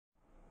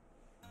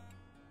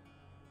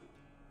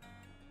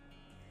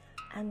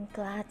I'm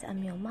Glad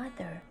I'm Your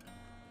Mother.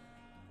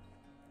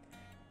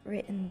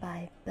 Written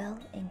by Bill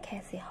and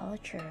Kathy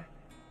Horlacher,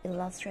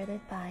 illustrated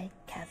by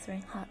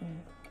Catherine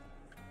Hutton.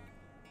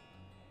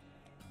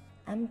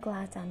 I'm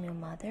glad I'm your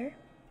mother.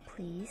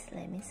 Please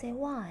let me say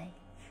why.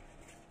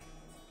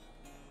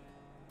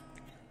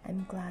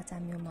 I'm glad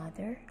I'm your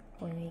mother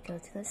when we go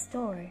to the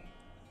store,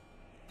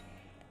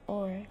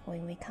 or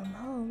when we come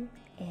home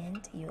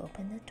and you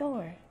open the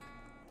door.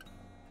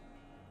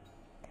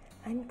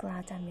 I'm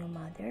glad I'm your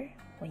mother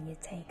when you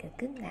take a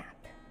good nap,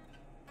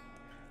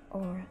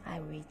 or I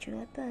read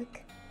you a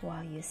book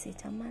while you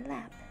sit on my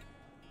lap.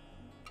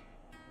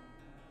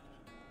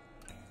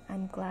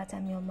 I'm glad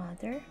I'm your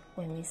mother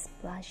when we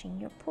splash in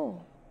your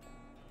pool,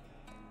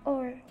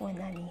 or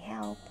when I need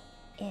help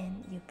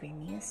and you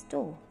bring me a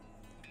stool.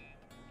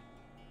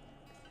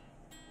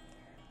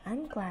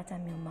 I'm glad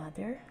I'm your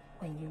mother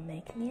when you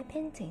make me a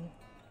painting,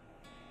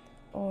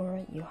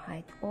 or you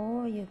hide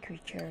all your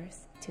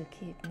creatures to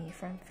keep me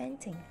from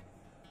fainting.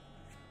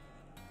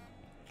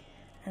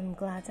 I'm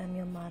glad I'm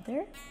your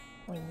mother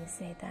when you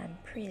say that I'm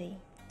pretty,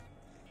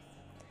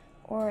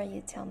 or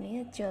you tell me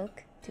a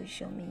joke to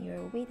show me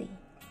you're witty.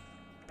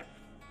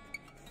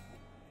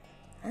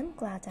 I'm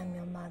glad I'm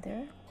your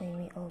mother when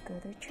we all go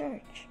to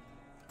church,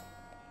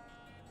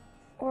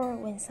 or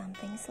when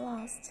something's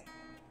lost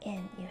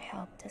and you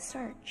help to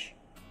search.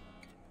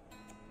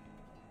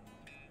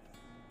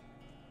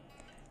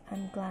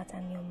 I'm glad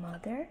I'm your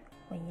mother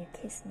when you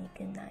kiss me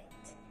goodnight,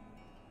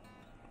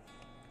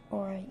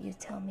 or you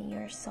tell me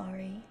you're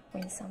sorry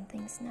when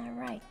something's not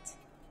right.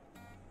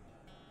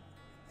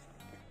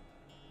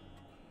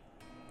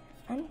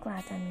 I'm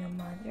glad I'm your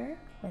mother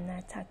when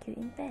I tuck you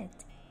in bed,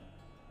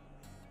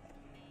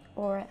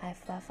 or I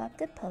fluff up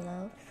the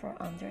pillow for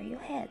under your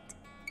head.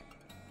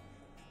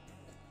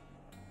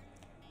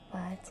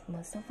 But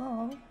most of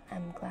all,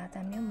 I'm glad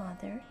I'm your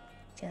mother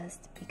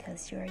just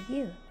because you're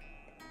you.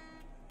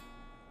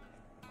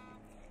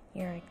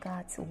 You're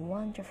God's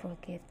wonderful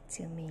gift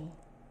to me.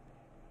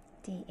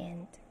 The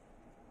end.